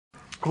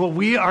Well,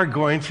 we are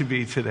going to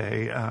be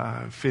today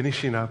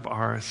finishing up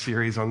our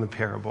series on the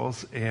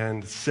parables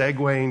and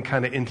segueing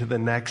kind of into the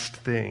next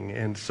thing.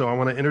 And so I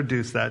want to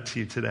introduce that to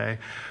you today.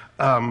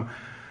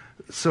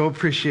 So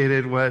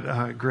appreciated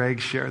what Greg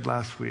shared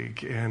last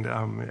week. And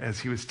as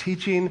he was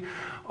teaching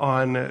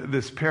on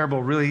this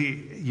parable,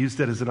 really used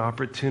it as an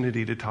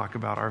opportunity to talk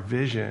about our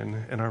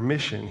vision and our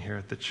mission here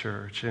at the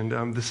church.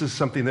 And this is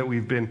something that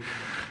we've been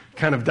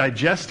kind of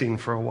digesting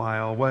for a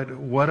while.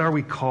 What are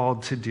we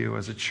called to do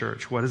as a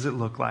church? What does it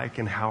look like,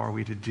 and how are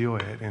we to do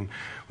it? And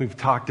we've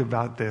talked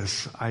about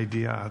this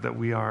idea that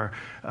we are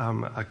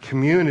a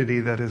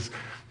community that is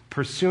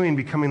pursuing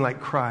becoming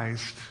like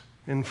Christ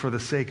and for the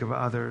sake of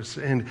others.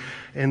 And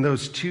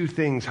those two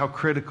things, how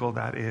critical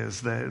that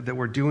is, that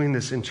we're doing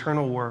this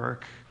internal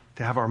work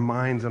to have our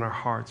minds and our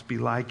hearts be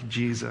like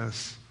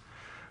Jesus,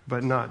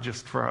 but not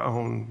just for our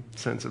own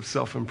sense of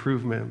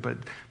self-improvement, but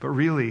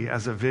really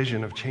as a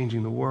vision of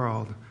changing the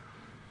world.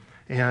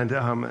 And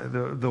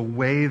the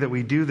way that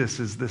we do this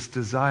is this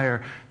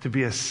desire to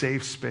be a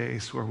safe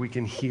space where we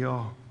can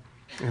heal,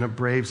 and a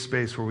brave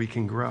space where we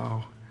can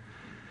grow.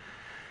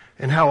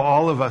 And how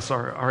all of us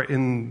are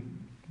in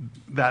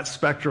that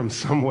spectrum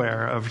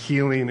somewhere of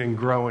healing and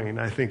growing.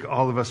 I think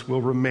all of us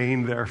will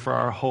remain there for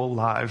our whole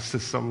lives to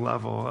some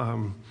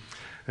level.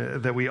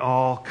 That we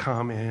all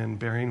come in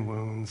bearing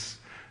wounds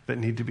that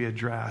need to be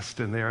addressed,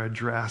 and they are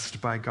addressed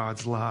by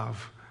God's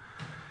love.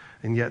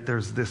 And yet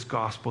there's this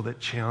gospel that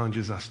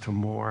challenges us to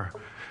more,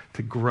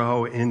 to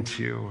grow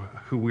into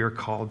who we are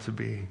called to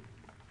be.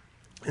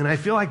 And I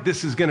feel like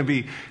this is going to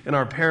be, in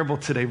our parable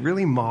today,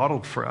 really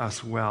modeled for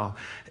us well.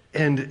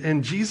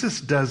 And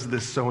Jesus does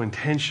this so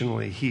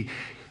intentionally. He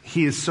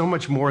is so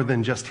much more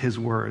than just his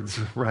words,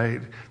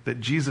 right?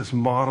 That Jesus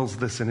models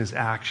this in his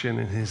action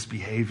and his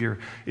behavior.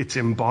 It's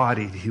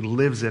embodied. He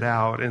lives it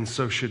out, and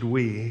so should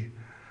we.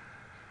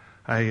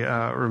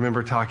 I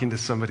remember talking to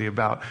somebody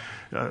about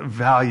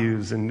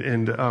values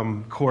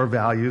and core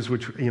values,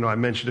 which I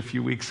mentioned a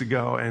few weeks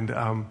ago,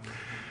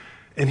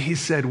 and he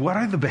said, "What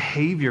are the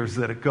behaviors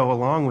that go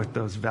along with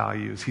those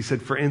values?" He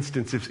said, for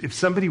instance, if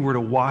somebody were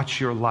to watch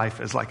your life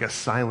as like a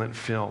silent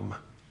film,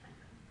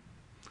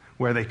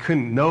 where they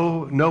couldn't,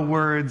 no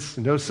words,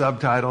 no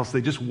subtitles,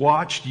 they just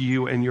watched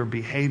you and your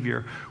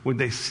behavior, would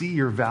they see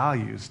your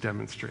values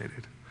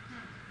demonstrated?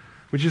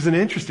 Which is an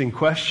interesting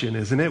question,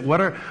 isn't it?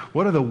 What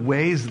are the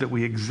ways that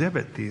we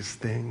exhibit these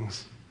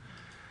things?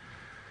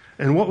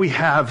 And what we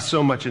have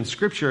so much in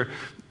Scripture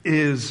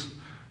is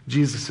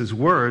Jesus'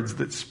 words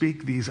that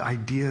speak these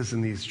ideas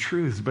and these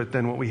truths, but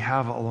then what we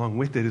have along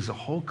with it is a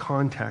whole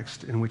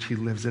context in which he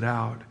lives it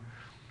out.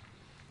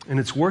 And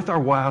it's worth our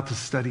while to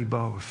study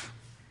both.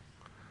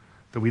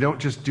 That we don't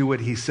just do what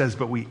he says,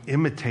 but we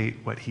imitate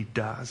what he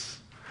does.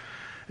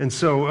 And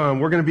so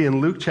we're going to be in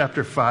Luke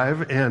chapter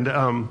 5,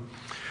 and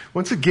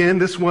once again,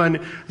 this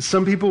one,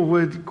 some people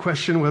would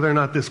question whether or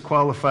not this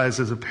qualifies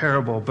as a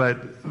parable,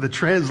 but the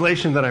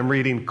translation that I'm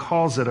reading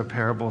calls it a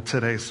parable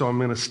today, so I'm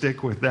going to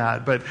stick with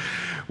that. But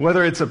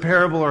whether it's a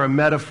parable or a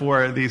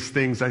metaphor, these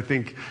things, I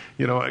think,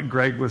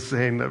 Greg was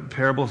saying that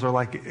parables are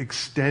like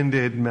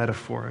extended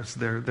metaphors.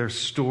 They're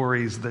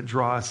stories that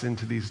draw us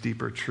into these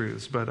deeper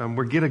truths. But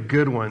we'll get a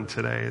good one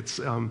today. It's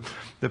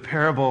the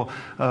parable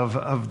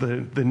of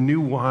the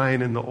new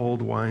wine and the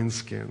old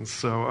wineskins.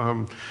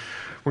 So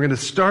we're going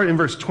to start in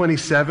verse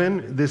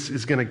 27. This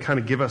is going to kind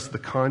of give us the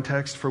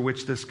context for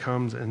which this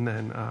comes, and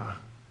then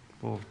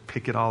we'll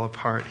pick it all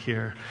apart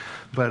here.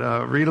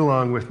 But read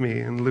along with me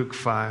in Luke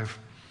 5.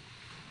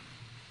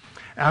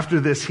 After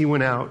this, he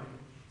went out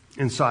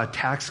and saw a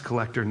tax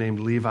collector named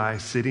Levi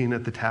sitting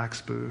at the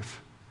tax booth.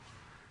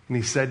 And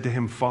he said to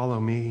him, "Follow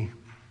me."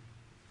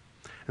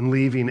 And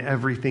leaving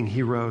everything,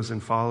 he rose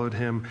and followed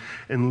him.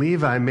 And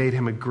Levi made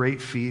him a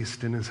great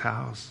feast in his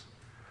house.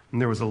 And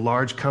there was a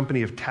large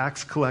company of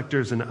tax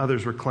collectors and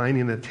others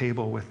reclining at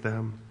table with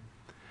them.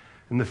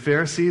 And the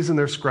Pharisees and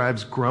their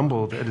scribes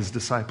grumbled at his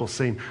disciples,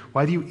 saying,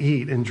 "Why do you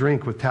eat and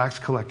drink with tax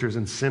collectors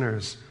and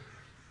sinners?"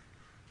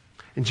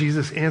 And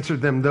Jesus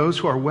answered them, "Those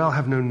who are well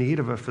have no need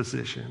of a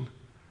physician,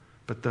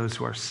 but those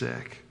who are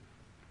sick.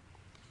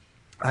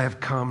 I have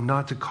come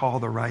not to call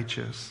the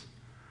righteous,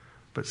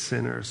 but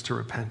sinners to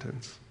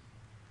repentance."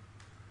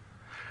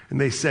 And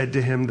they said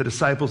to him, "The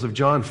disciples of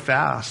John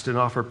fast and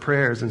offer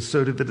prayers, and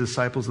so did the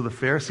disciples of the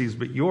Pharisees,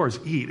 but yours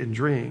eat and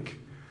drink."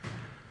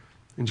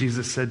 And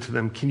Jesus said to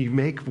them, "Can you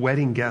make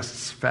wedding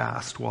guests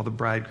fast while the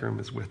bridegroom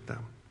is with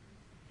them?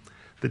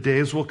 The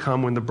days will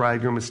come when the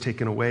bridegroom is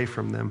taken away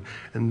from them,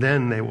 and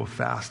then they will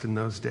fast in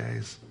those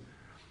days."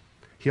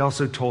 He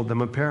also told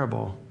them a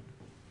parable.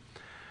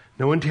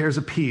 "No one tears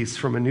a piece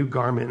from a new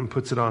garment and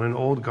puts it on an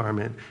old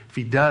garment. If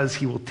he does,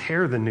 he will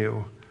tear the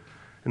new,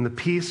 and the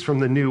piece from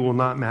the new will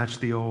not match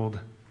the old.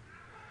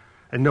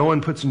 And no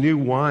one puts new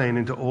wine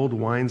into old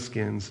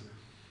wineskins.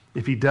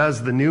 If he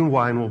does, the new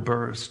wine will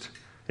burst,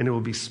 and it will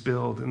be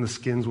spilled, and the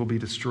skins will be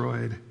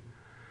destroyed.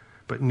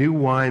 But new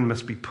wine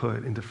must be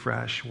put into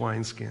fresh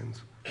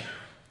wineskins.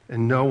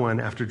 And no one,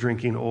 after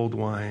drinking old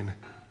wine,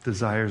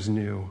 desires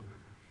new,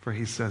 for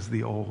he says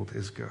the old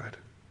is good."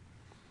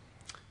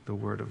 The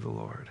word of the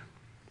Lord.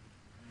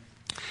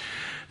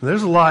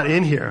 There's a lot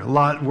in here, a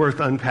lot worth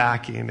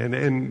unpacking,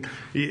 and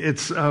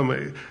it's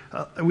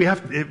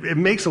it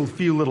makes a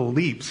few little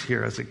leaps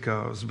here as it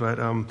goes,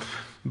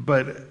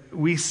 but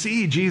we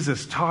see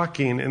Jesus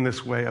talking in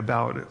this way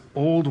about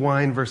old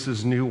wine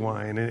versus new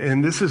wine,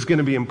 and this is going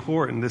to be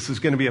important. This is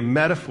going to be a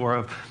metaphor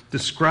of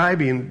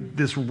describing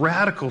this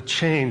radical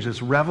change, this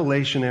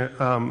revelation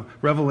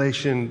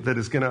that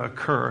is going to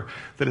occur,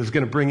 that is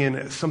going to bring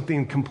in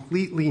something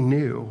completely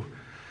new.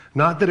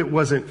 Not that it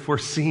wasn't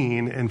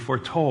foreseen and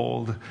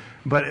foretold,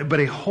 but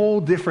a whole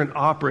different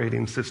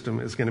operating system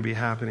is going to be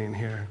happening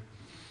here.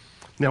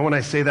 Now, when I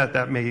say that,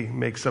 that may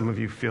make some of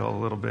you feel a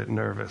little bit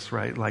nervous,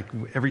 right? Like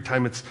every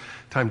time it's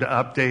time to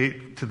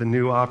update to the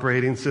new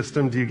operating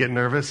system, do you get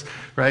nervous,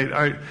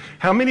 right?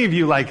 How many of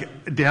you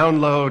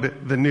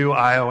download the new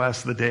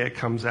iOS the day it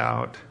comes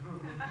out?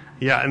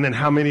 Yeah, and then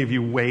how many of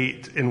you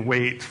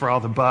wait for all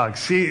the bugs?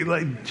 See,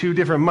 two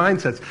different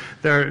mindsets.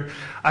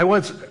 I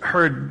once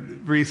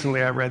heard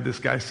recently, I read this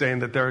guy saying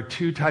that there are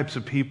two types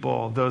of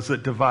people, those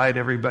that divide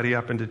everybody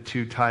up into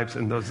two types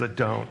and those that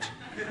don't.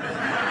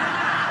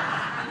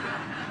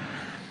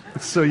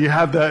 So you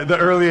have the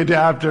early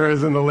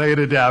adapters and the late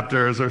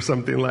adapters or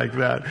something like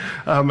that.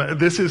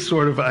 This is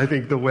sort of, I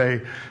think, the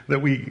way that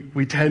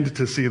we tend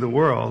to see the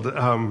world.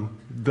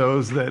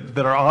 Those that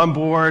are on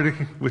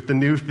board with the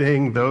new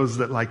thing, those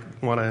that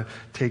want to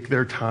take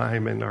their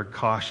time and are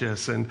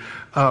cautious. And,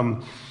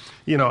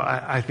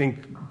 I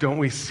think, don't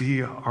we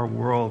see our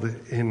world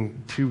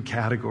in two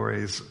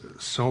categories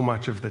so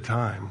much of the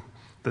time?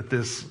 That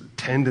this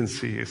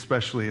tendency,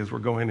 especially as we're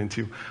going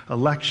into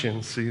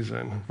election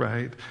season,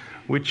 right?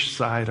 Which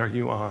side are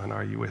you on?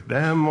 Are you with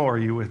them or are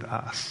you with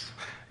us?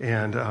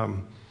 And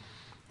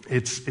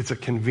it's a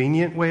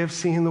convenient way of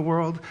seeing the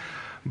world,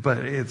 but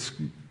it's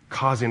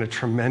causing a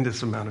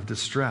tremendous amount of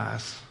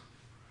distress.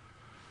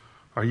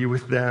 Are you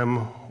with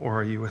them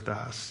or are you with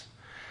us?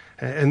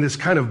 And this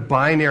kind of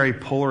binary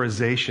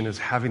polarization is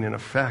having an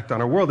effect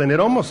on our world. And it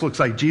almost looks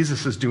like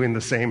Jesus is doing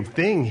the same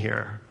thing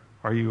here.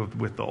 Are you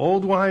with the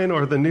old wine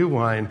or the new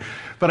wine?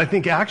 But I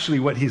think actually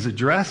what he's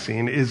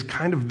addressing is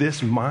kind of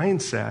this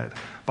mindset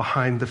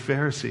behind the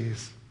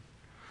Pharisees.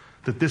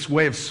 That this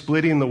way of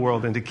splitting the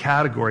world into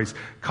categories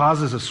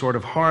causes a sort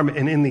of harm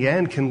and in the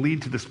end can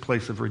lead to this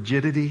place of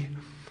rigidity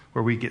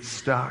where we get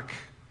stuck.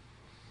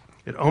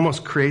 It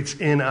almost creates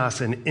in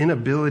us an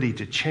inability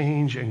to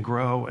change and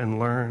grow and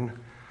learn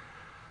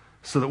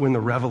so that when the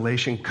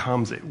revelation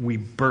comes, we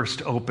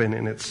burst open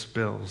and it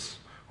spills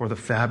or the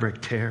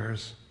fabric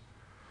tears.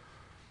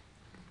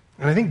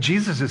 And I think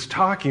Jesus is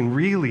talking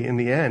really in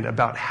the end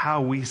about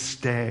how we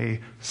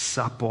stay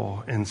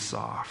supple and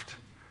soft.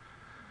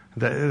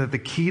 That the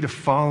key to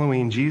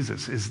following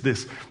Jesus is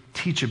this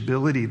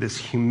teachability, this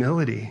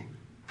humility.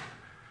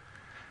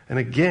 And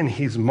again,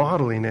 he's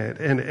modeling it.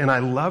 And I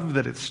love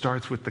that it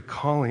starts with the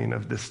calling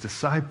of this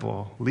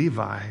disciple,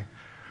 Levi,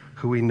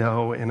 who we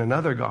know in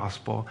another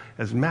gospel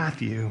as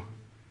Matthew.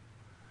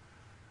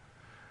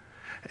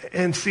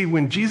 And see,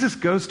 when Jesus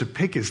goes to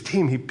pick his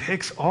team, he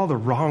picks all the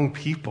wrong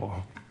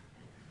people.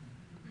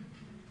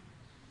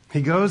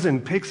 He goes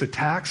and picks a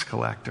tax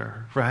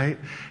collector, right?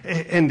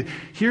 And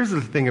here's the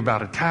thing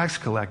about a tax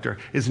collector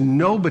is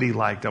nobody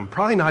liked him,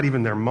 probably not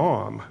even their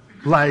mom.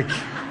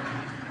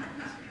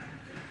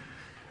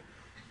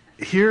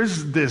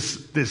 Here's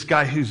this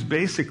guy who's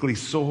basically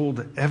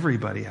sold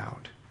everybody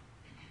out.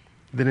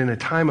 That in a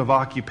time of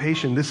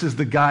occupation, this is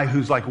the guy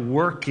who's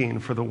working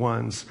for the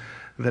ones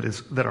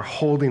that are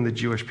holding the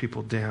Jewish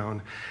people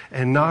down.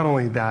 And not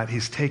only that,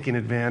 he's taking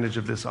advantage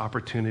of this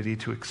opportunity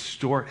to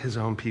extort his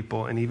own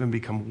people and even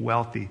become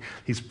wealthy.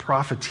 He's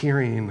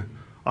profiteering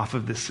off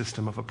of this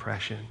system of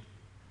oppression.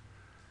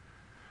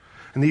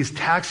 And these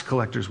tax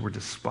collectors were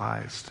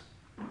despised.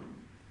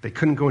 They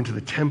couldn't go into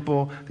the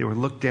temple. They were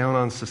looked down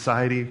on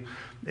society.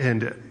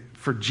 And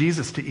for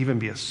Jesus to even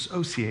be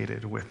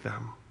associated with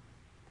them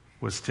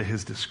was to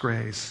his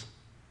disgrace.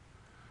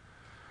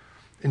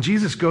 And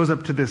Jesus goes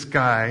up to this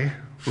guy,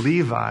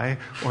 Levi,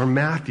 or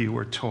Matthew,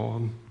 we're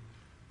told,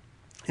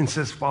 and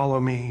says,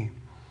 "Follow me,"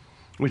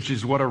 which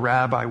is what a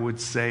rabbi would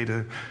say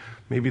to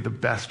maybe the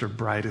best or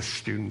brightest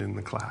student in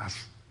the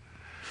class.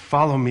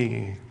 Follow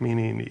me,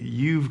 meaning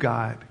you've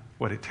got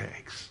what it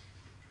takes.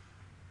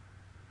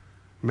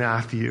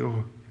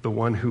 Matthew, the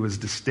one who is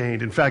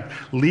disdained. In fact,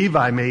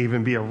 Levi may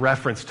even be a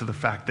reference to the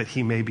fact that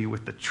he may be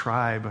with the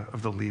tribe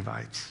of the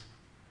Levites,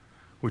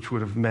 which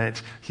would have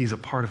meant he's a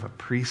part of a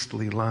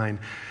priestly line.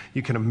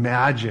 You can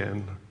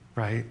imagine,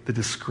 right, the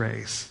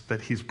disgrace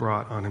that he's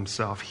brought on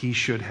himself. He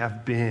should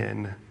have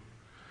been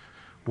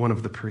one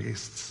of the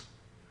priests.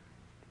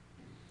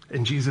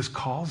 And Jesus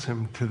calls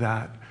him to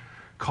that,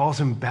 calls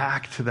him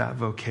back to that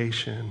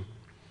vocation.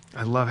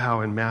 I love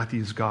how in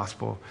Matthew's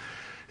gospel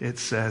it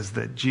says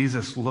that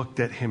Jesus looked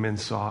at him and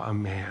saw a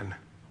man.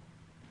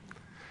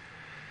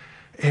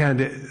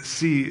 And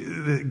see,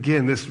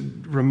 again, this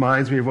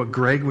reminds me of what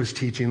Greg was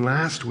teaching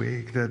last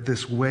week, that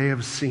this way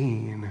of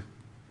seeing,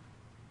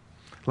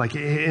 Like,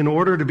 in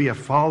order to be a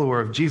follower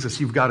of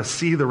Jesus, you've got to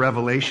see the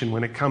revelation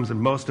when it comes,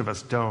 and most of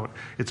us don't.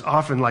 It's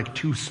often like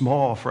too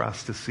small for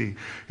us to see.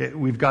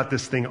 We've got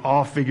this thing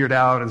all figured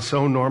out and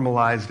so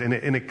normalized, and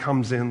it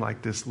comes in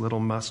like this little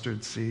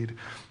mustard seed.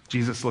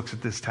 Jesus looks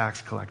at this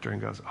tax collector and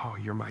goes, "Oh,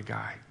 you're my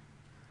guy."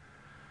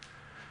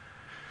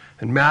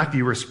 And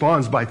Matthew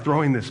responds by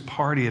throwing this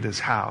party at his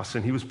house,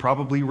 and he was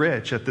probably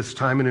rich at this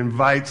time and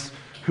invites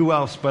who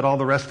else but all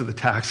the rest of the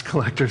tax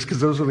collectors, because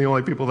those are the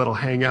only people that'll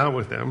hang out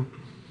with him.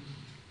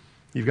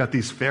 You've got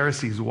these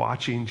Pharisees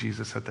watching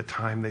Jesus at the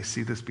time. They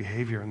see this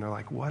behavior and they're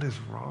like, "What is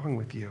wrong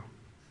with you?"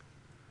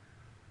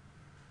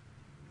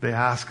 They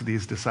ask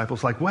these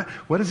disciples, like,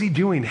 what is he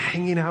doing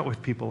hanging out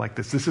with people like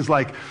this? This is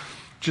like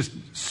just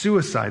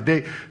suicide.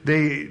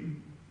 They,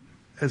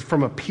 as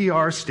from a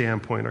PR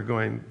standpoint, are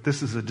going,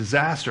 "This is a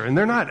disaster." And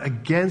they're not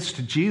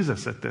against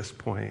Jesus at this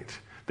point.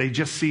 They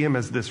just see him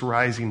as this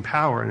rising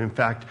power and, in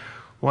fact,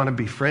 want to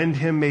befriend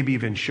him, maybe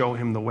even show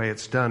him the way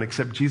it's done,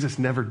 except Jesus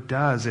never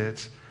does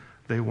it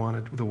the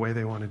way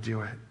they want to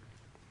do it.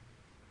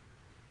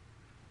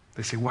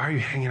 They say, "Why are you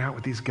hanging out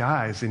with these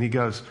guys?" And he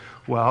goes,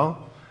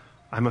 "Well,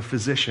 I'm a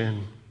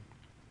physician."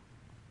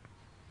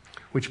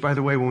 Which, by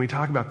the way, when we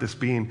talk about this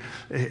being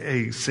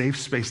a safe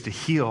space to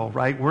heal,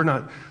 right? We're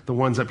not the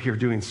ones up here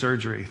doing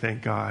surgery,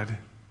 thank God.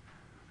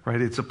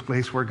 Right? It's a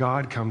place where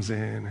God comes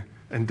in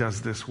and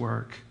does this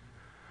work.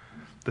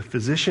 The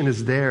physician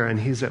is there and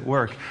he's at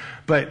work.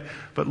 But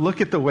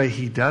look at the way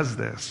he does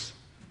this.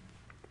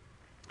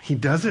 He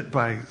does it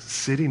by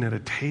sitting at a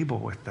table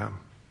with them,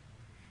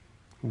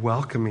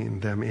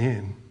 welcoming them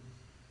in.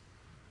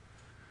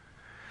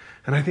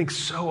 And I think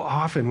so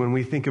often when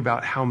we think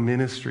about how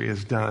ministry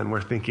is done,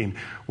 we're thinking,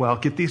 well,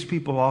 get these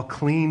people all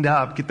cleaned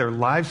up, get their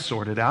lives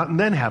sorted out, and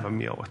then have a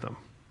meal with them,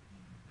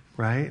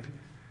 right?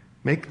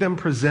 Make them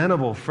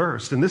presentable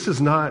first. And this is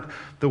not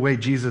the way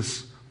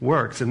Jesus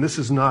works. And this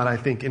is not, I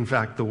think, in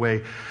fact, the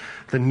way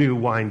the new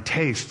wine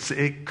tastes.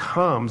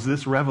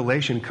 This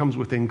revelation comes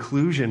with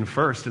inclusion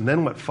first, and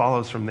then what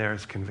follows from there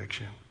is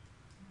conviction.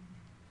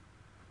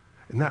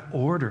 And that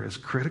order is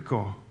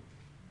critical.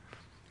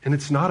 And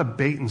it's not a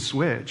bait and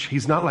switch.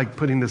 He's not like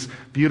putting this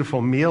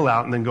beautiful meal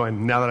out and then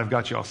going, "Now that I've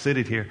got you all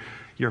seated here,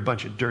 you're a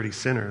bunch of dirty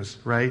sinners,"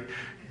 right?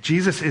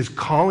 Jesus is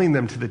calling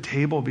them to the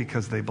table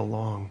because they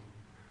belong,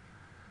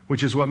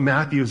 which is what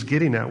Matthew is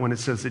getting at when it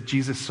says that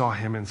Jesus saw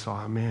him and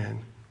saw a man.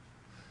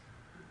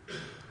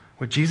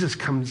 What Jesus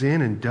comes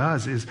in and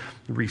does is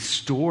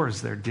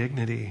restores their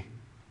dignity,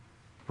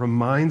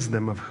 reminds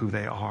them of who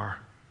they are.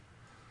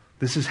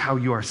 This is how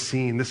you are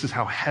seen. This is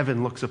how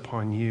heaven looks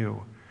upon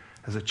you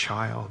as a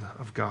child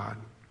of God.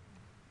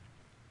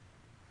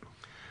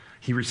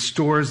 He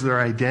restores their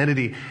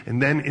identity, and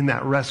then in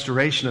that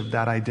restoration of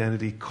that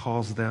identity,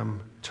 calls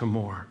them to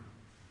more.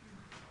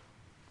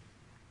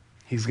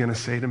 He's going to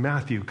say to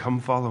Matthew, "Come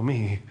follow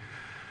me,"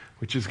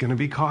 which is going to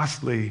be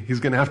costly. He's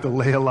going to have to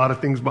lay a lot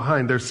of things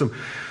behind. There's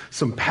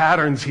some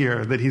patterns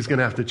here that he's going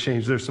to have to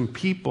change. There's some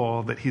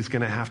people that he's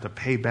going to have to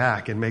pay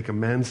back and make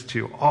amends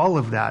to. All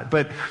of that.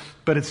 But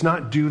it's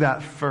not do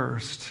that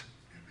first.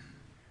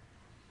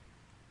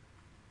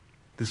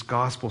 This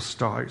gospel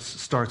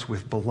starts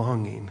with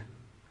belonging.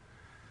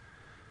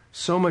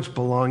 So much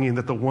belonging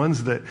that the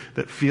ones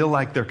that feel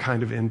like they're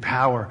kind of in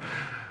power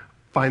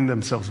find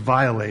themselves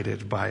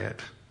violated by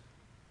it.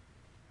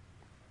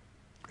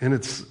 And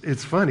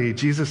it's funny.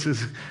 Jesus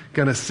is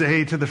going to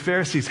say to the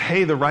Pharisees,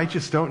 "Hey, the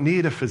righteous don't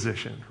need a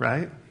physician,"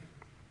 right?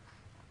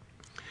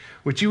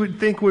 Which you would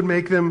think would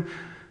make them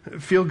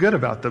feel good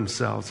about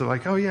themselves. They're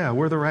like, "Oh yeah,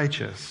 we're the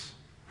righteous,"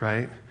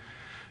 right?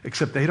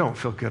 Except they don't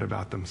feel good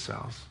about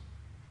themselves.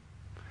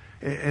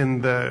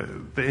 And the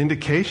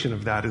indication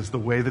of that is the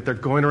way that they're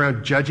going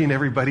around judging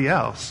everybody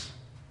else.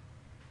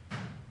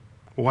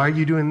 "Why are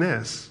you doing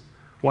this?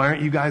 Why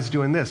aren't you guys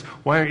doing this?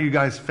 Why aren't you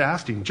guys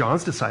fasting?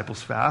 John's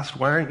disciples fast.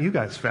 Why aren't you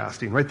guys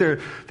fasting?" Right there,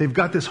 they've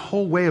got this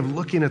whole way of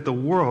looking at the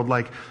world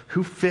like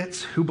who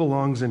fits, who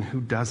belongs, and who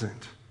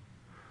doesn't.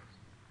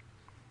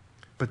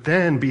 But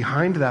then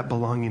behind that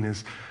belonging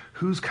is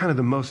who's kind of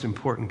the most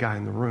important guy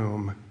in the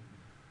room.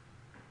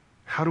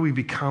 How do we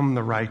become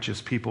the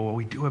righteous people? Well,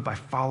 we do it by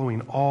following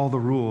all the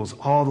rules,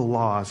 all the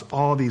laws,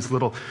 all these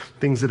little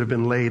things that have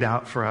been laid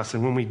out for us.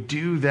 And when we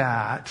do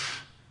that,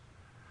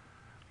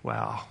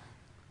 well,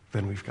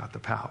 then we've got the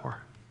power.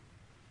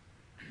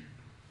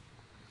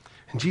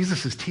 And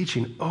Jesus is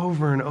teaching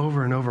over and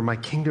over and over, "My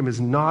kingdom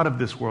is not of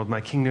this world.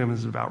 My kingdom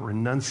is about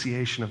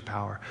renunciation of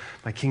power.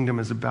 My kingdom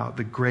is about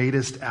the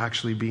greatest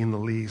actually being the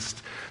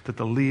least, that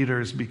the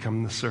leaders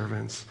become the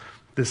servants."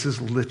 This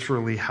is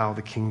literally how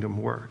the kingdom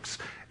works.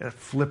 A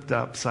flipped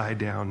upside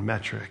down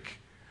metric.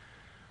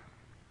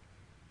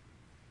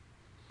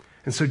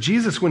 And so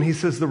Jesus, when he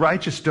says the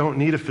righteous don't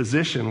need a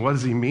physician, what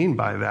does he mean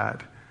by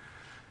that?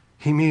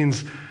 He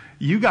means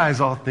you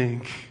guys all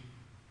think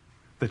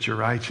that you're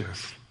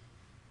righteous.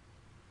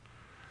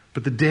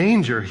 But the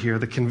danger here,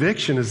 the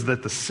conviction, is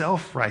that the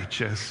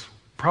self-righteous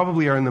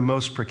probably are in the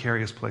most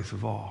precarious place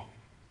of all.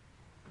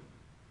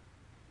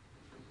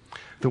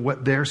 That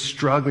what they're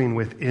struggling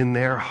with in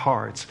their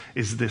hearts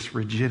is this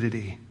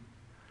rigidity.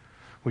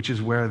 which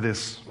is where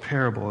this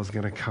parable is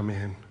going to come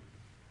in.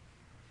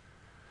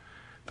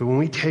 But when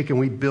we take and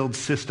we build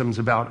systems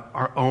about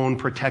our own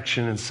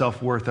protection and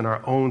self-worth and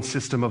our own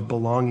system of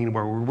belonging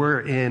where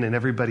we're in and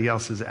everybody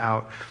else is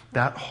out,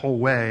 that whole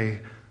way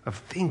of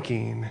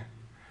thinking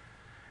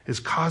is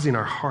causing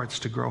our hearts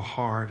to grow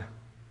hard.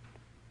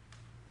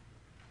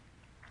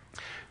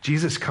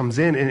 Jesus comes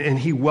in and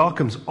he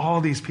welcomes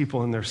all these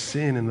people in their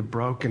sin and the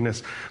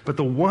brokenness. But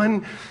the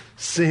one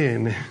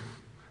sin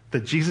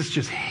that Jesus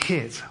just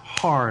hits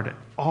hard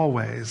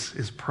always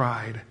is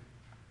pride.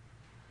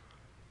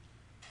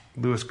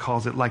 Lewis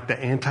calls it like the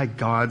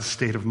anti-God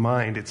state of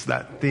mind. It's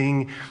that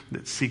thing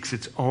that seeks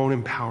its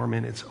own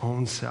empowerment, its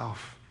own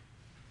self.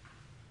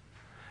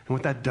 And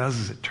what that does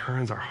is it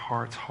turns our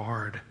hearts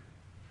hard.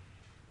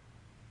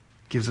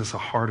 Gives us a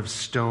heart of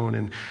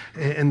stone.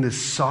 And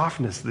this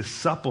softness, this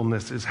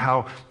suppleness is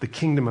how the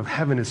kingdom of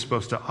heaven is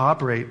supposed to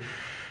operate.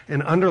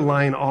 And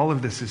underlying all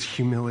of this is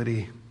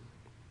humility.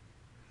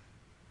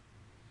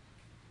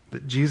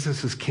 That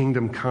Jesus'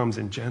 kingdom comes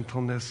in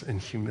gentleness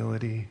and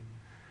humility.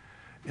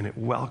 And it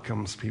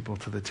welcomes people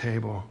to the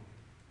table.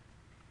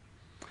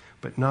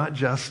 But not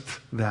just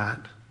that.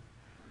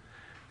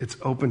 It's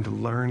open to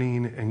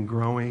learning and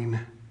growing.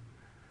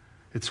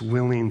 It's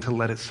willing to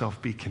let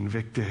itself be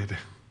convicted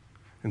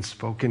and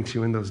spoken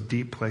to in those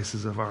deep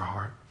places of our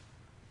heart.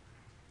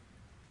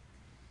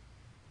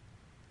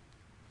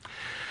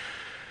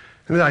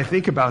 And then I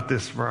think about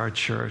this for our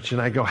church,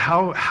 and I go,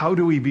 how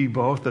do we be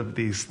both of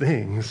these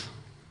things?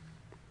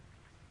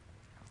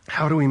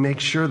 How do we make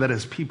sure that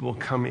as people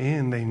come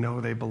in, they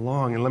know they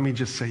belong? And let me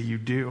just say, you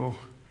do.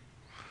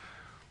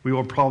 We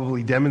will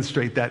probably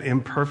demonstrate that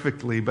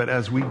imperfectly, but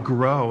as we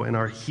grow and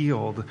are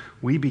healed,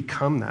 we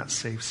become that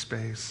safe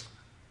space.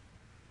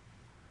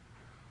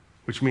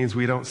 Which means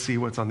we don't see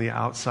what's on the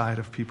outside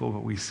of people,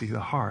 but we see the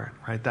heart,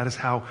 right? That is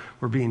how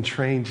we're being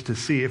trained to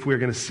see. If we're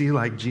going to see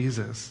like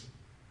Jesus,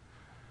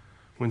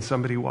 when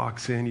somebody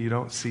walks in, you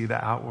don't see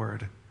the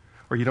outward,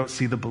 or you don't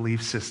see the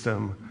belief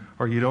system,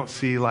 or you don't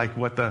see like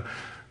what the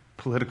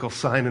political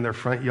sign in their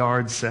front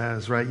yard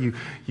says, right?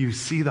 You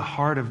see the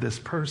heart of this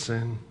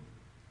person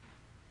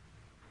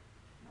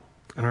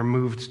and are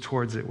moved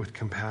towards it with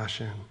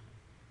compassion.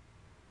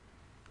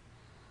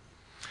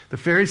 The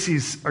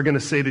Pharisees are going to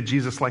say to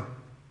Jesus, like,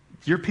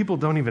 your people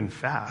don't even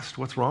fast.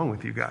 What's wrong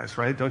with you guys,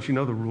 right? Don't you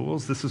know the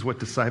rules? This is what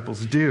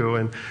disciples do.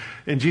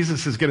 And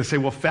Jesus is going to say,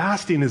 well,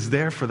 fasting is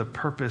there for the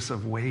purpose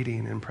of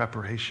waiting and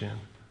preparation.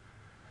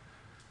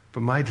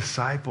 But my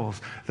disciples,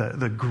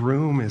 the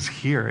groom is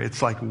here.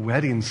 It's like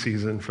wedding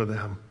season for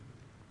them.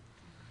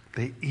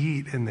 They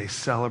eat and they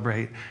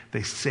celebrate.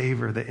 They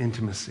savor the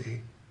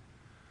intimacy.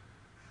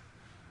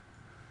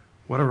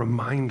 What a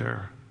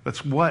reminder.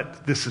 That's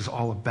what this is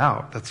all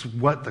about. That's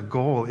what the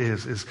goal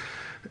is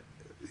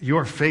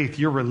your faith,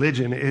 your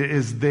religion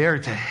is there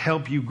to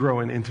help you grow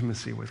in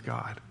intimacy with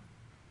God.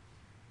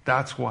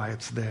 That's why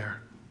it's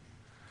there.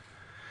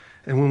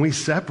 And when we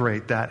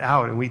separate that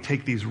out and we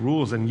take these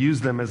rules and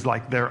use them as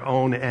like their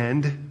own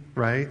end,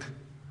 right?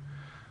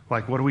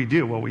 Like, what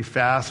do? Well, we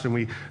fast and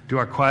we do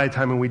our quiet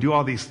time and we do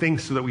all these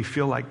things so that we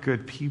feel like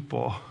good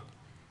people.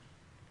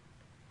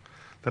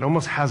 That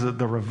almost has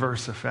the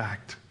reverse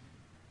effect.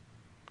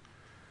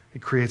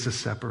 It creates a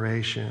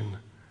separation.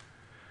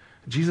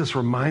 Jesus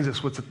reminds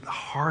us what's at the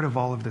heart of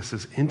all of this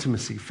is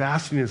intimacy.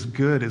 Fasting is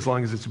good as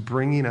long as it's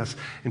bringing us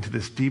into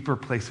this deeper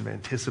place of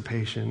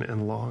anticipation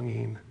and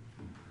longing.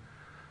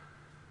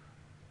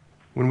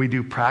 When we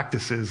do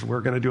practices, we're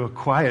going to do a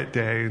quiet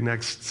day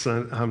next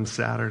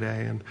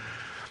Saturday.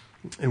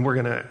 And we're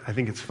going to, I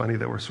think it's funny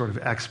that we're sort of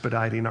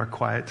expediting our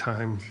quiet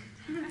time.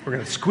 We're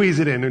going to squeeze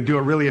it in and do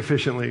it really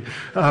efficiently.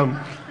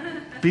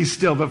 Be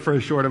still, but for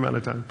a short amount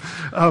of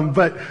time.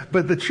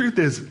 But the truth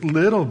is,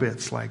 little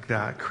bits like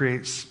that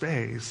create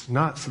space,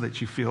 not so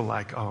that you feel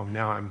like, oh,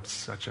 now I'm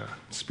such a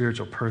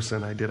spiritual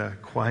person. I did a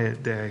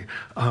quiet day.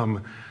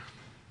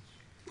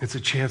 It's a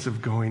chance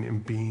of going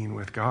and being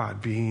with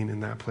God, being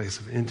in that place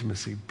of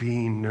intimacy,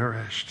 being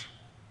nourished.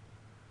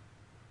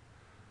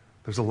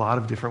 There's a lot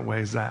of different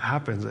ways that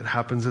happens. It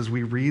happens as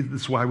we read.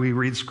 That's why we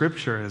read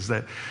Scripture, is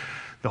that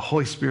the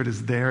Holy Spirit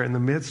is there in the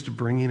midst,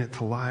 bringing it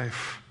to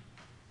life.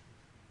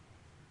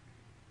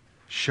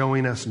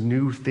 Showing us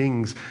new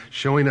things,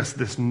 showing us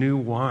this new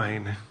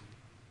wine.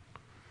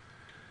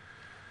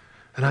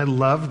 And I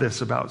love this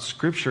about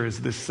Scripture,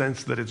 is this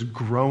sense that it's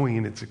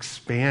growing, it's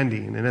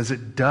expanding. And as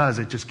it does,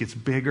 it just gets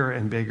bigger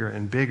and bigger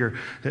and bigger.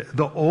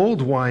 The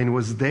old wine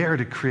was there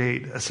to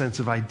create a sense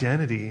of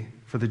identity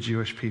for the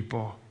Jewish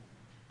people.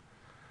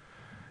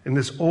 And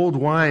this old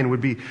wine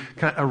would be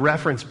kind of a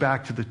reference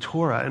back to the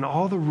Torah and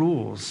all the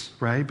rules,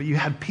 right? But you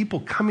had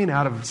people coming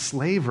out of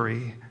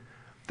slavery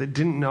that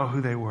didn't know who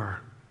they were.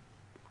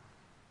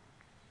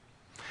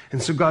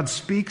 And so God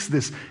speaks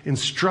this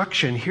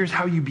instruction. Here's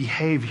how you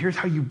behave. Here's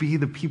how you be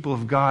the people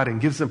of God,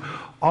 and gives them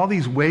all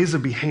these ways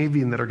of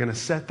behaving that are going to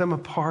set them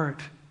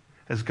apart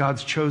as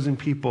God's chosen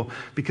people,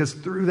 because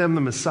through them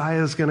the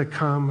Messiah is going to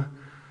come,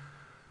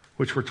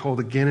 which we're told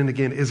again and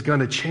again is going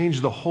to change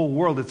the whole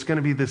world. It's going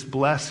to be this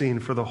blessing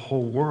for the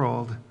whole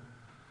world.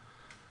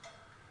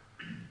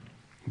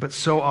 But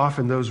so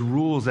often those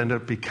rules end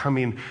up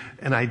becoming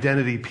an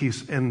identity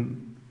piece,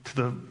 and to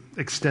the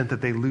extent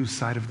that they lose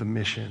sight of the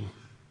mission.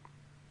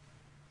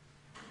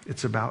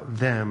 It's about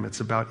them. It's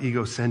about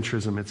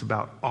egocentrism. It's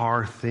about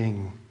our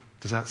thing.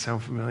 Does that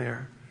sound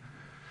familiar?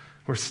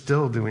 We're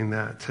still doing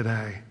that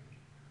today.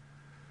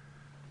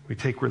 We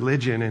take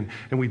religion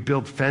and we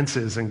build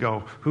fences and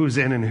go, who's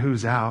in and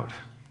who's out?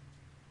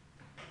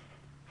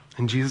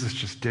 And Jesus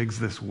just digs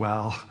this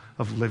well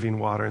of living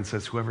water and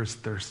says, whoever's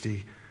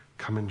thirsty,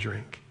 come and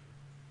drink.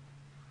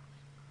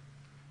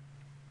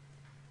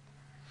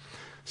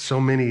 So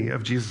many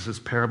of Jesus'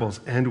 parables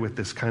end with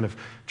this kind of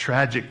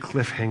tragic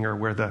cliffhanger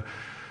where the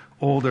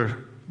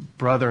older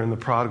brother in the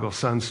prodigal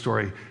son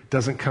story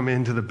doesn't come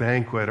into the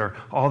banquet, or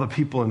all the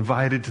people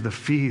invited to the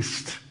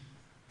feast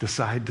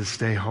decide to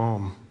stay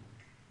home.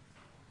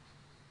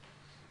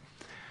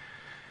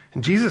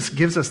 And Jesus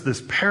gives us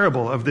this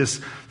parable of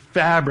this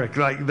fabric.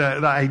 Like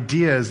the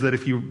idea is that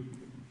if you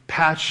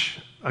patch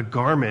a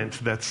garment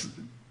that's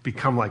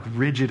become like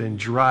rigid and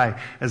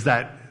dry, as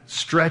that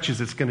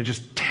stretches, it's going to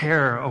just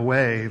tear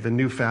away the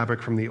new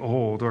fabric from the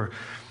old. Or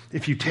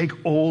if you take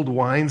old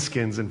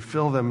wineskins and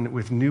fill them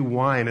with new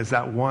wine, as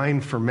that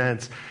wine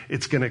ferments,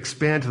 it's going to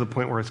expand to the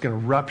point where it's going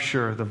to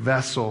rupture the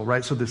vessel,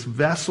 right? So this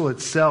vessel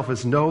itself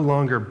is no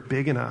longer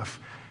big enough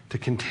to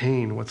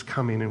contain what's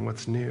coming and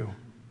what's new.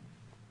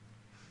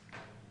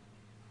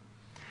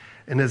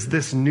 And as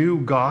this new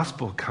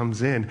gospel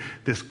comes in,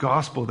 this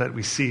gospel that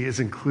we see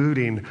is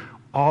including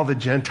all the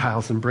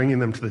Gentiles and bringing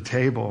them to the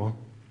table,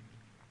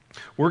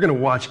 we're going to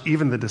watch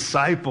even the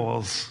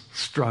disciples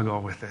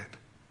struggle with it.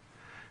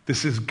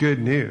 This is good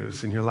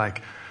news. And you're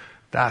like,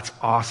 that's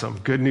awesome.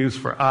 Good news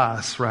for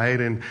us, right?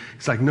 And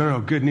it's like, no,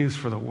 good news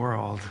for the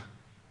world.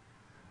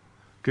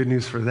 Good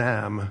news for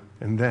them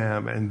and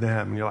them and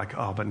them. And you're like,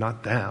 oh, but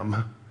not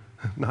them,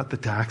 not the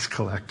tax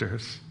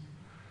collectors.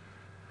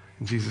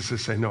 And Jesus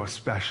is saying, no,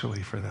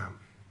 especially for them.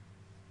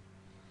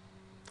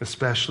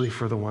 Especially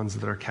for the ones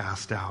that are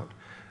cast out.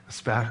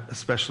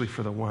 Especially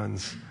for the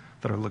ones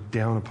that are looked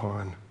down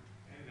upon. Amen.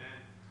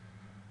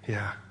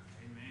 Yeah.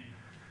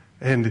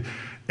 Amen.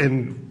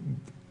 And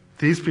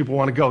these people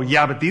want to go,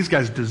 yeah, but these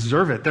guys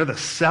deserve it. They're the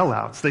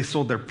sellouts. They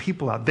sold their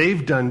people out.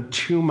 They've done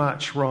too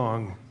much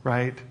wrong,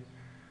 right?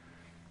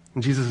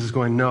 And Jesus is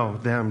going, no,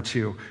 them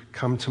too.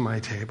 Come to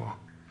my table.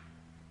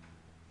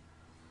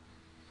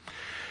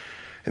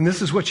 And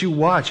this is what you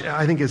watch.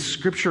 I think as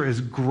Scripture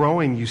is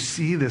growing, you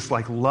see this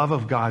like love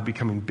of God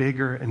becoming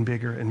bigger and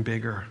bigger and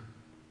bigger.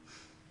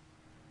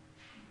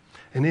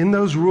 And in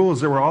those rules,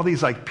 there were all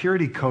these like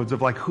purity codes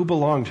of like who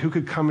belonged, who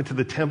could come into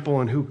the temple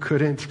and who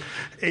couldn't.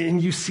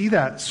 And you see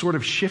that sort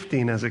of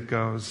shifting as it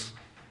goes.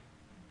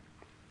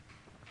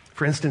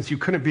 For instance, you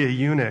couldn't be a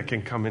eunuch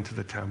and come into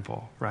the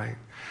temple, right?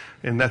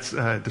 And that's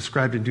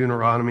described in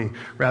Deuteronomy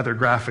rather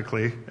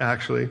graphically,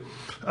 actually.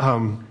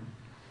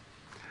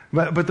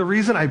 But the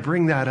reason I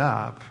bring that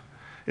up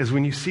is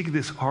when you see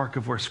this arc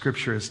of where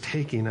Scripture is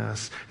taking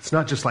us, it's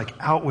not just like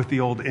out with the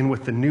old, in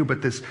with the new,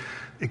 but this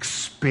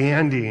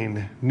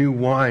expanding new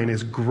wine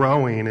is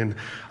growing. And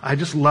I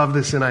just love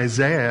this in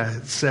Isaiah.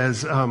 It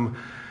says,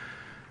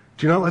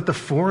 do not let the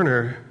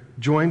foreigner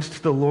joined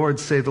to the Lord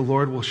say, the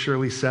Lord will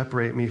surely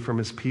separate me from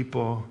his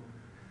people.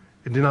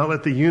 And do not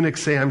let the eunuch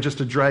say, I'm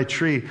just a dry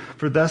tree.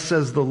 For thus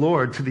says the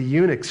Lord to the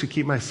eunuchs who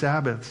keep my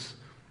Sabbaths,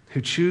 who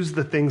choose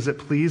the things that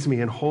please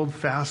me and hold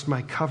fast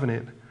my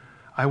covenant,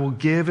 I will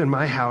give in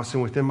my house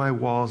and within my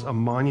walls a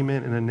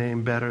monument and a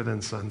name better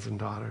than sons and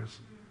daughters.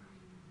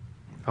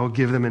 I will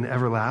give them an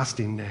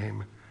everlasting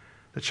name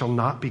that shall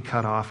not be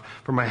cut off,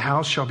 for my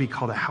house shall be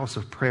called a house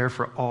of prayer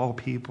for all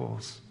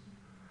peoples.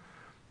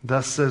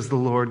 Thus says the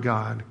Lord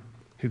God,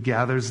 who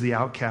gathers the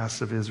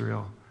outcasts of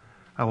Israel.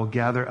 I will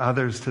gather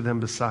others to them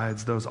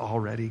besides those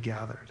already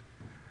gathered.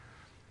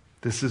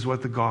 This is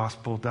what the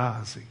gospel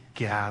does. It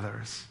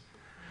gathers,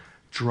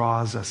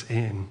 draws us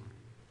in.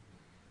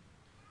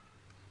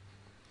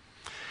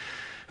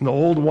 And the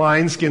old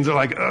wineskins are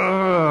like,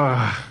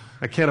 ugh,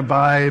 I can't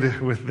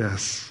abide with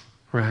this,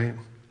 right?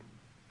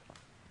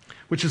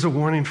 Which is a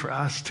warning for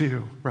us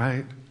too,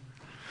 right?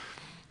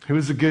 Who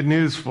is the good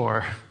news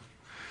for?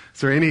 Is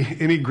there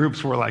any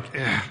groups where we're like,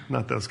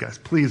 not those guys.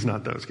 Please,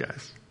 not those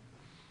guys.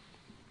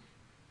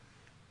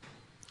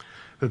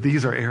 That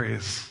these are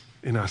areas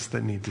in us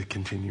that need to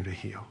continue to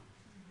heal.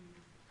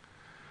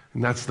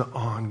 And that's the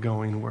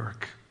ongoing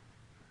work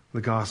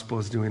the gospel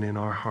is doing in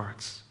our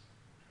hearts.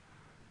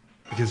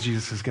 Because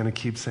Jesus is going to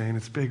keep saying,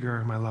 it's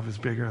bigger. My love is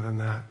bigger than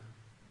that.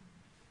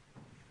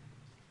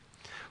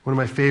 One of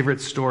my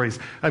favorite stories.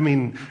 I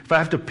mean, if I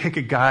have to pick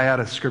a guy out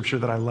of Scripture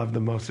that I love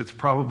the most, it's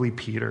probably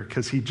Peter,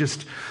 because he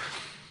just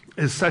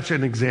is such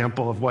an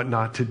example of what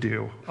not to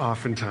do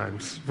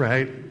oftentimes,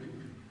 right?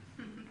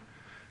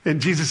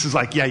 And Jesus is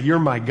like, yeah, you're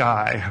my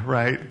guy,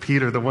 right?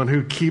 Peter, the one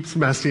who keeps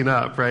messing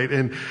up, right?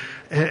 And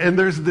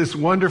there's this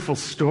wonderful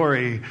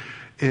story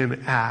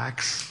in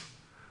Acts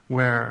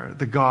where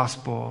the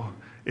gospel,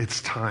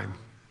 it's time.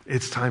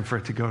 It's time for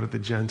it to go to the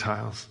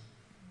Gentiles.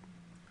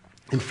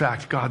 In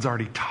fact, God's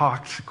already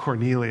talked to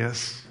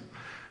Cornelius,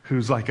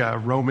 who's like a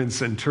Roman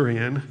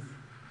centurion.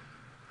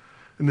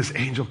 And this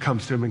angel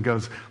comes to him and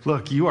goes,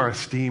 look, you are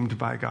esteemed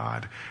by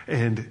God,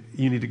 and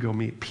you need to go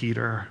meet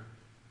Peter,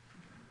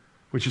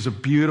 which is a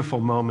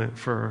beautiful moment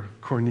for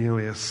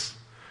Cornelius.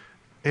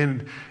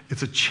 And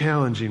it's a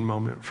challenging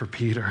moment for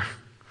Peter.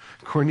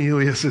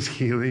 Cornelius is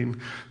healing.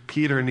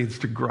 Peter needs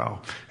to grow.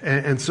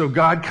 And so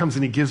God comes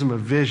and he gives him a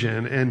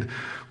vision. And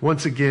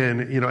once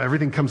again,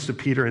 everything comes to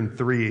Peter in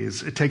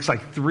threes. It takes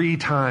like 3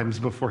 times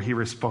before he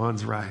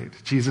responds right.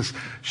 Jesus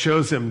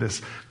shows him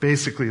this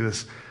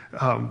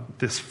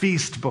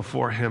feast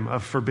before him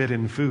of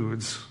forbidden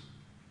foods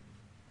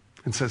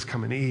and says,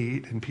 come and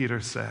eat. And Peter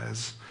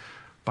says,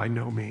 by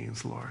no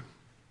means, Lord.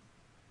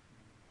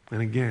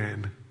 And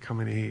again, come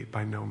and eat,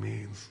 by no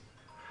means.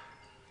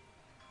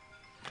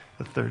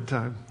 The 3rd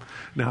time.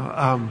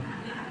 Now,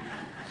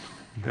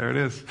 there it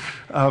is.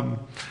 A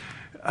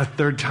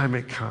 3rd time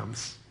it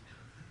comes,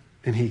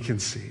 and he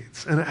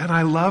concedes. And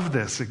I love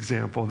this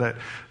example, that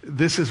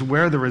this is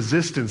where the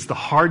resistance, the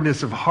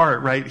hardness of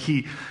heart, right?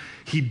 He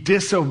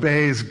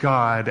disobeys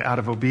God out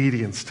of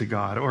obedience to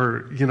God.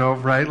 Or,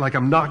 right? Like,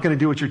 I'm not going to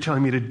do what you're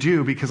telling me to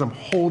do because I'm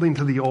holding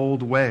to the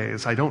old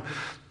ways. I don't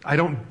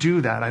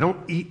do that. I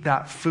don't eat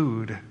that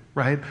food,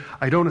 right?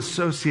 I don't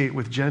associate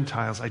with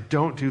Gentiles. I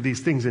don't do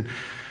these things. And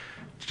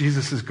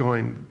Jesus is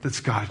going, that's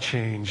got to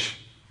change.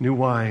 New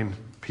wine,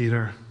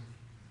 Peter.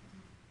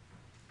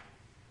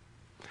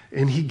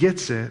 And he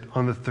gets it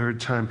on the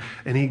 3rd time.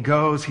 And he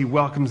goes, he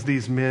welcomes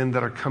these men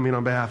that are coming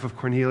on behalf of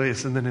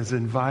Cornelius, and then is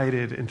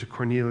invited into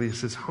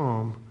Cornelius'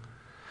 home.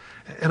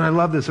 And I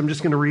love this. I'm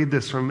just going to read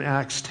this from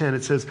Acts 10.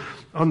 It says,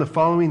 on the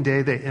following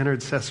day they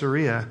entered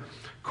Caesarea.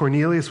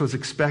 Cornelius was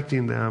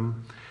expecting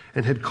them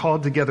and had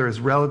called together his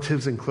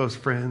relatives and close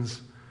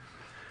friends.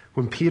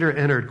 When Peter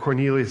entered,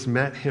 Cornelius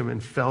met him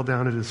and fell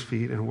down at his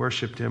feet and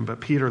worshipped him. But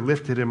Peter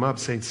lifted him up,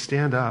 saying,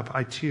 stand up,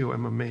 I too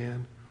am a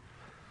man.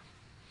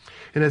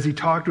 And as he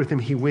talked with him,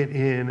 he went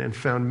in and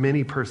found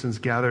many persons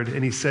gathered.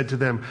 And he said to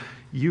them,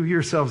 you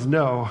yourselves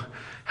know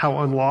how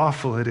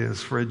unlawful it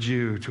is for a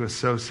Jew to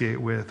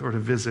associate with or to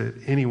visit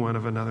anyone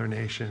of another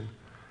nation.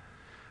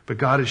 But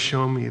God has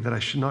shown me that I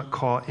should not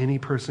call any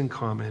person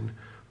common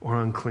or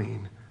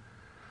unclean.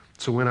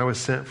 So when I was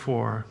sent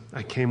for,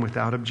 I came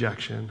without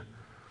objection.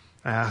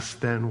 I asked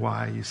then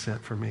why you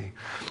sent for me.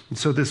 And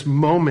so this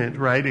moment,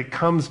 right, it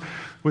comes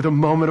with a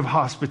moment of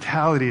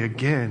hospitality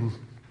again,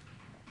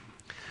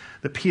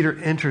 that Peter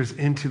enters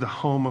into the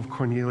home of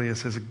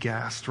Cornelius as a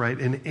guest, right?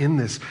 And in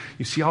this,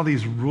 you see all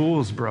these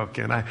rules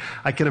broken.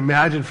 I can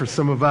imagine for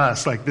some of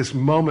us, like, this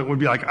moment would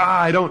be like,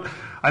 I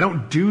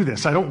don't do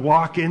this. I don't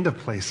walk into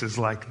places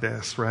like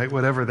this, right?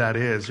 Whatever that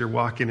is. You're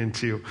walking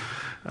into,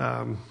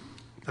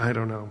 I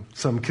don't know,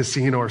 some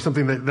casino or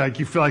something that, like,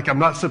 you feel like I'm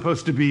not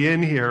supposed to be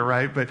in here,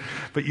 right?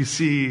 But you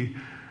see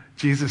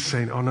Jesus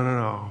saying, oh,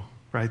 no,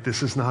 right?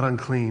 This is not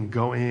unclean.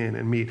 Go in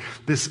and meet.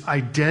 This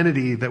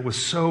identity that was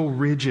so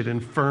rigid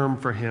and firm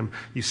for him,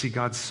 you see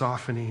God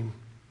softening.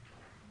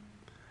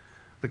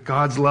 That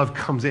God's love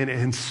comes in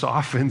and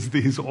softens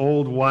these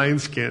old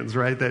wineskins,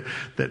 right?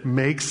 That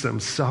makes them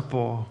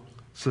supple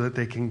so that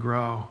they can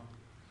grow.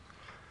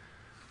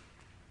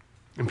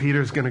 And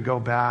Peter's going to go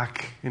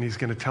back and he's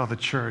going to tell the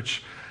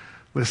church,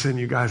 listen,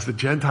 you guys, the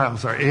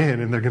Gentiles are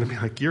in. And they're going to be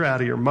like, you're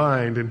out of your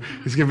mind. And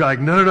he's going to be like,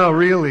 no,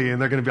 really.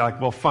 And they're going to be like,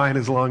 well, fine,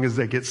 as long as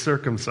they get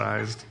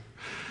circumcised.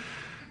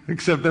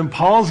 Except then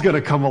Paul's going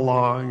to come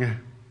along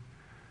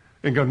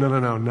and go,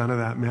 no, none of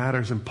that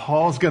matters. And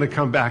Paul's going to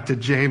come back to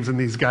James and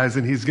these guys,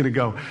 and he's going to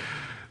go,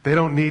 they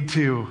don't need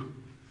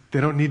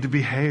to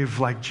behave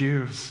like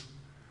Jews.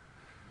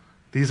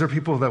 These are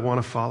people that want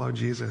to follow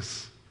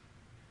Jesus.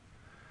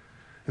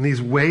 And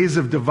these ways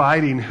of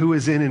dividing who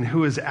is in and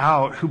who is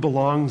out, who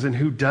belongs and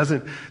who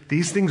doesn't,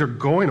 these things are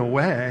going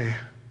away.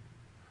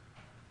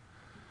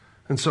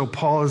 And so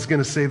Paul is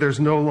going to say there's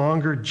no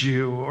longer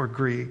Jew or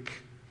Greek.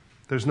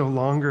 There's no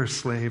longer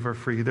slave or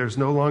free. There's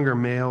no longer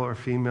male or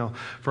female.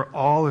 For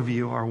all of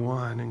you are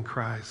one in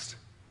Christ.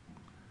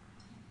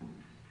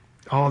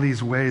 All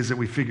these ways that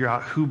we figure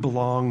out who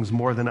belongs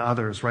more than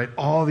others, right?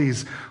 All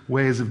these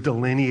ways of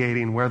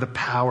delineating where the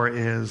power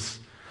is.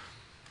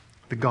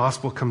 The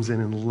gospel comes in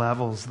and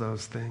levels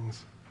those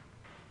things,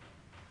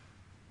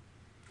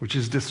 which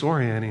is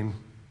disorienting,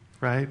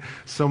 right?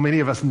 So many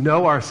of us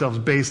know ourselves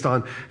based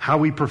on how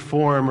we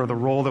perform or the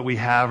role that we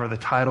have or the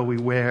title we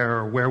wear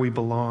or where we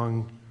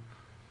belong.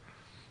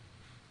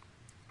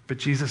 But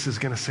Jesus is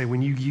going to say,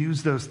 when you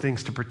use those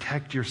things to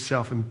protect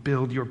yourself and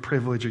build your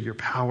privilege or your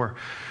power,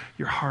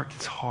 your heart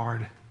gets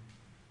hard.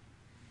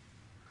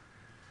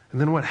 And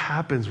then what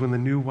happens when the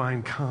new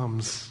wine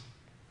comes,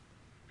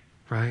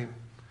 right?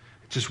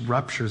 It just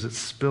ruptures, it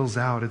spills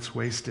out, it's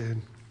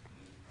wasted.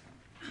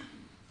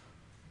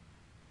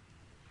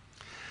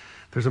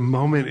 There's a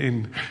moment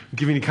I'm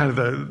giving you kind of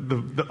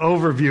the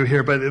overview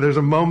here, but there's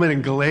a moment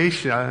in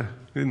Galatia,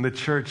 in the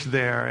church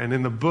there, and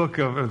in the book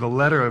or the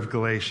letter of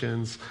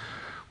Galatians,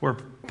 where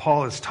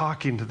Paul is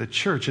talking to the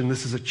church, and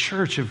this is a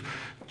church of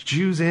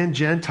Jews and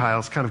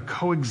Gentiles kind of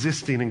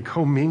coexisting and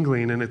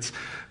commingling, and it's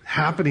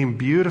happening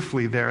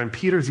beautifully there. And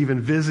Peter's even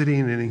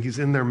visiting and he's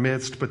in their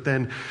midst. But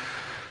then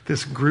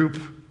this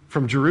group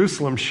from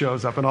Jerusalem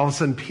shows up and all of a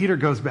sudden Peter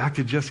goes back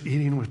to just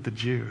eating with the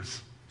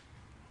Jews.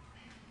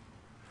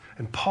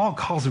 And Paul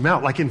calls him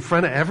out like in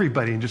front of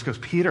everybody and just goes,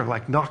 Peter,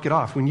 like knock it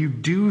off. When you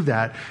do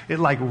that, it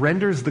like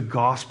renders the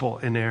gospel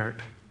inerrant.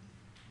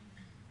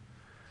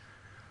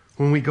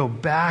 When we go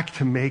back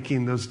to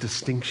making those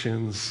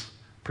distinctions,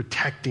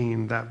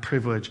 protecting that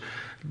privilege,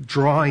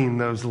 drawing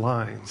those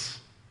lines,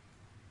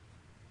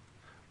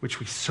 which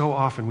we so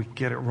often we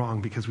get it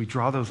wrong because we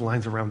draw those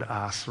lines around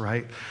us,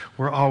 right?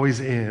 We're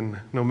always in,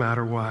 no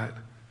matter what.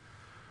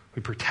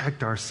 We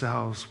protect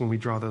ourselves when we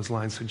draw those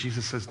lines. So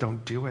Jesus says,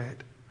 don't do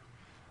it.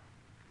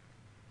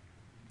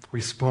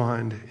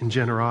 Respond in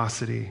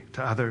generosity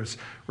to others.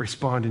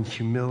 Respond in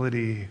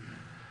humility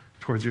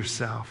towards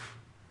yourself.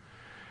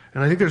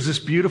 And I think there's this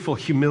beautiful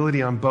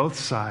humility on both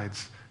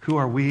sides. Who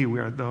are we? We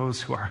are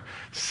those who are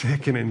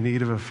sick and in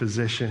need of a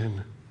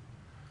physician.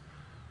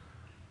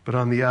 But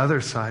on the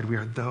other side, we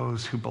are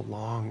those who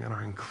belong and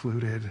are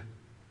included.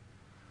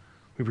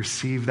 We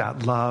receive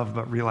that love,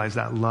 but realize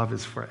that love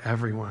is for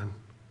everyone.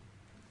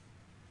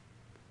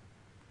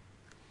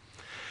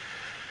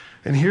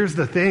 And here's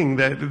the thing,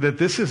 that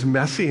this is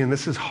messy and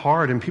this is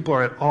hard, and people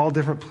are at all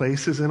different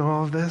places in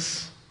all of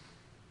this.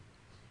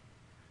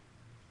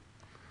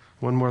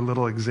 One more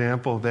little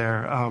example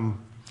there.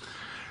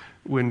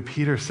 When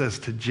Peter says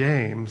to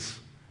James,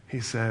 he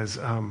says,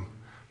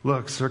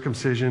 look,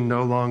 circumcision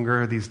no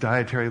longer, these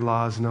dietary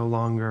laws no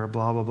longer,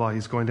 blah, blah, blah.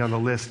 He's going down the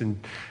list, and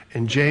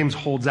James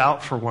holds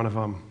out for one of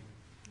them.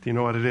 Do you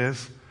know what it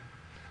is?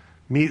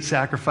 Meat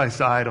sacrificed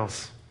to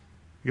idols.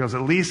 He goes,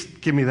 at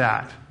least give me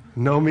that.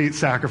 No meat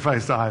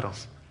sacrificed to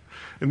idols.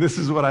 And this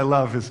is what I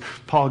love is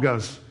Paul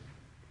goes,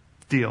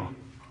 deal.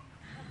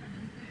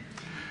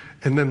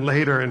 And then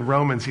later in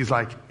Romans, he's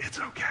like, it's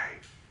okay.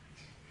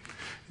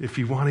 If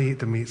you want to eat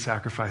the meat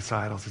sacrificed to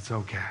idols, it's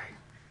okay.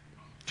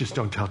 Just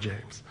don't tell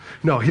James.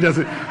 No, he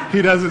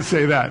doesn't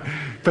say that.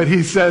 But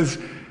he says,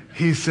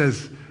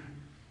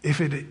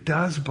 if it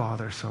does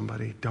bother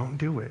somebody, don't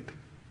do it.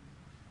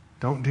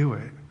 Don't do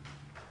it.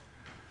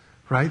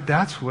 Right?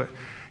 That's what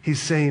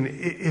he's saying.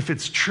 If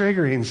it's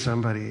triggering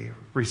somebody,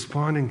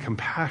 respond in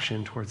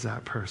compassion towards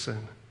that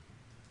person.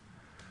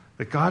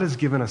 That God has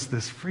given us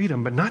this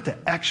freedom, but not to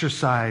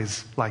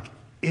exercise like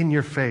in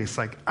your face,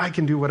 like I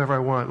can do whatever I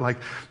want. Like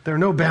there are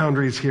no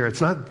boundaries here.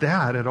 It's not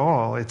that at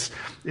all. It's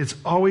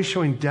always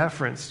showing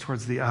deference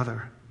towards the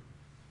other.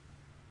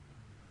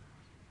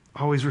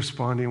 Always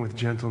responding with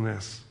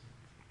gentleness.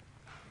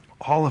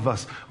 All of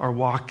us are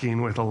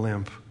walking with a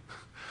limp.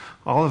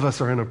 All of us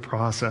are in a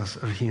process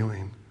of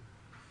healing.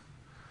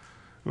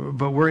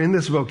 But we're in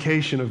this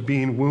vocation of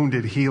being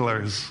wounded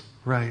healers,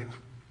 right?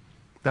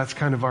 That's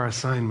kind of our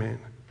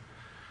assignment.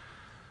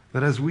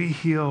 That as we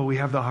heal, we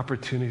have the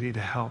opportunity to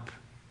help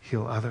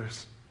heal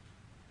others.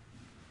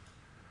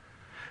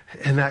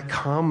 And that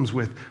comes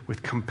with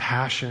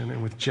compassion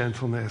and with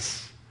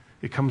gentleness.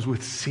 It comes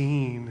with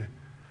seeing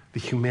the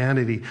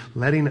humanity,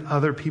 letting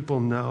other people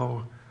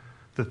know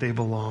that they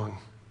belong.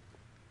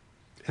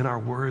 In our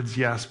words,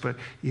 yes, but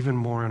even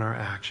more in our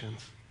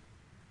actions.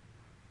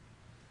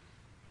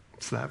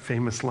 It's that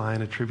famous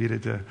line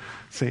attributed to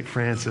St.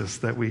 Francis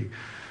that we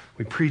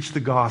preach the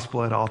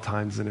gospel at all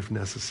times and if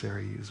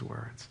necessary, use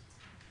words.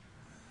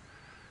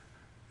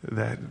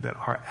 That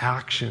our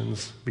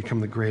actions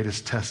become the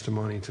greatest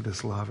testimony to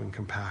this love and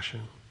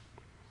compassion.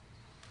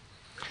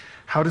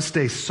 How to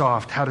stay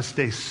soft, how to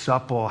stay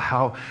supple,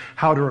 how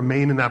to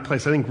remain in that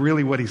place. I think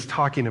really what he's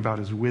talking about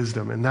is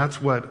wisdom, and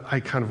that's what I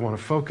kind of want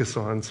to focus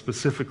on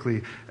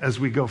specifically as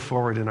we go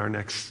forward in our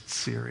next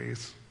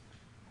series.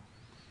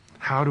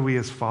 How do we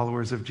as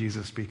followers of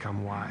Jesus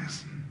become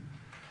wise?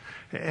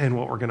 And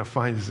what we're going to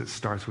find is it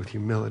starts with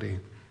humility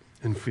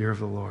and fear of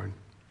the Lord.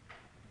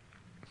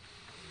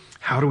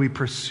 How do we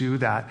pursue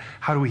that?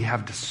 How do we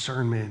have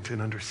discernment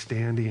and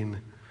understanding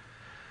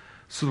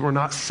so that we're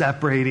not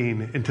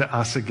separating into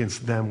us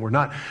against them? We're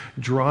not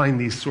drawing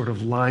these sort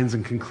of lines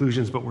and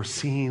conclusions, but we're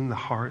seeing the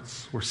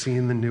hearts. We're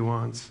seeing the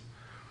nuance.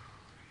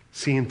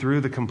 Seeing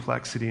through the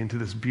complexity into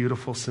this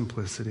beautiful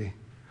simplicity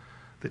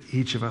that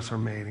each of us are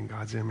made in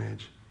God's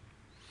image.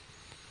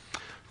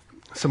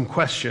 Some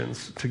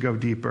questions to go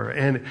deeper.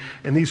 And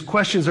these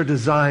questions are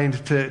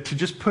designed to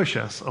just push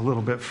us a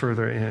little bit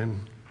further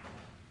in.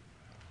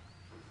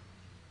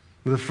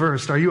 The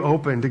first, are you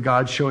open to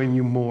God showing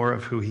you more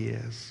of who he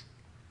is?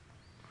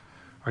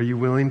 Are you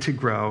willing to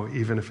grow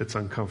even if it's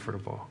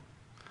uncomfortable?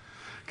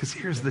 Because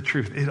here's the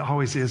truth. It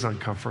always is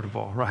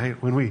uncomfortable, right?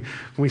 When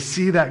we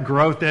see that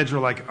growth edge, we're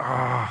like,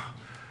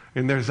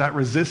 and there's that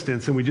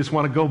resistance and we just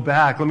want to go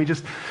back. Let me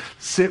just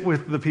sit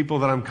with the people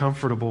that I'm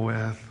comfortable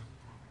with.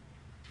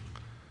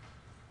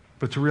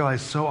 But to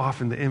realize so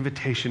often the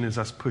invitation is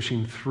us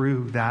pushing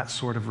through that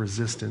sort of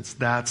resistance.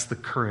 That's the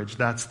courage.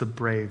 That's the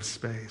brave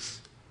space.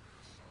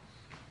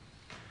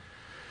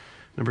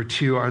 Number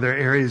two, are there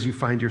areas you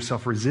find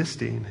yourself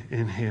resisting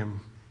in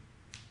him?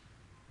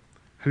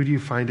 Who do you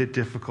find it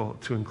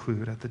difficult to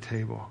include at the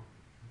table?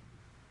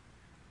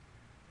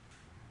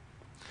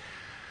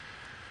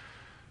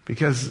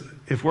 Because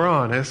if we're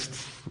honest,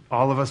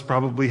 all of us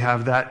probably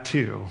have that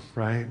too,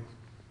 right?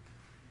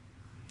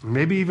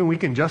 Maybe even we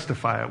can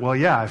justify it. Well,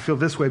 yeah, I feel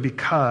this way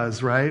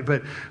because, right?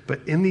 But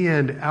in the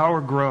end,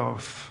 our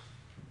growth,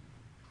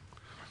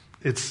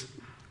 it's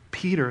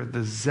Peter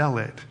the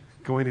zealot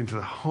going into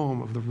the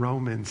home of the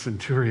Roman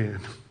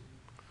centurion.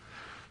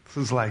 This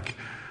is like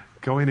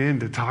going in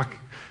to talk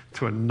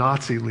to a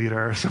Nazi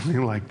leader or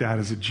something like that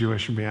as a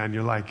Jewish man.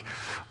 You're like,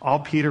 all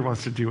Peter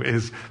wants to do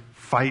is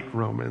fight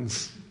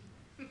Romans.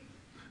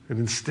 And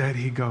instead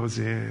he goes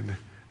in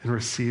and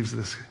receives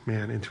this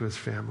man into his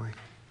family.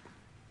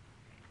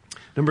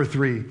 Number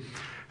 3,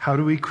 how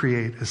do we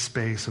create a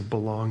space of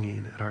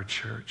belonging at our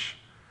church?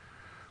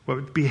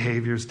 What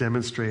behaviors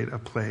demonstrate a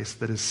place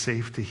that is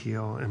safe to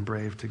heal and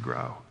brave to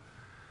grow?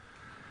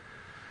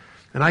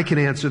 And I can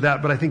answer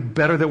that, but I think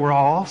better that we're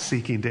all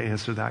seeking to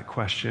answer that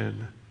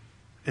question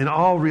and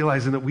all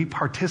realizing that we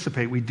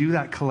participate. We do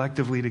that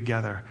collectively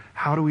together.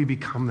 How do we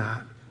become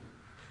that?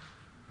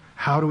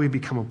 How do we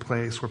become a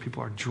place where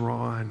people are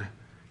drawn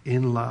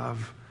in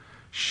love,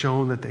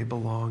 shown that they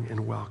belong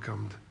and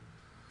welcomed?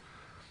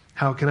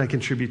 How can I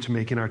contribute to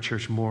making our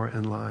church more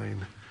in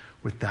line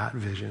with that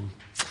vision?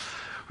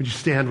 Would you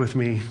stand with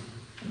me?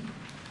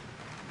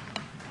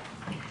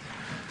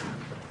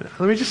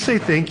 Let me just say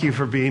thank you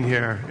for being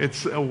here.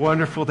 It's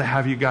wonderful to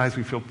have you guys.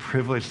 We feel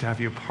privileged to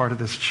have you a part of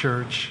this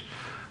church.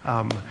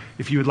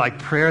 If you would like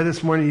prayer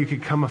this morning, you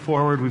could come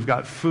forward. We've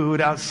got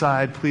food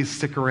outside. Please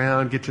stick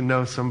around, get to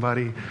know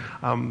somebody.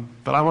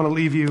 But I want to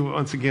leave you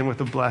once again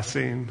with a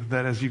blessing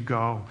that as you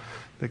go,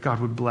 that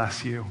God would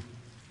bless you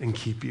and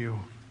keep you.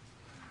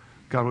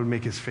 God would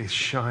make his face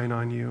shine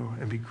on you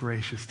and be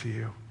gracious to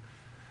you.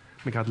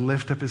 May God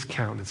lift up his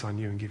countenance on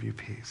you and give you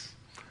peace.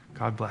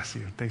 God bless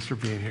you. Thanks for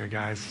being here,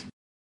 guys.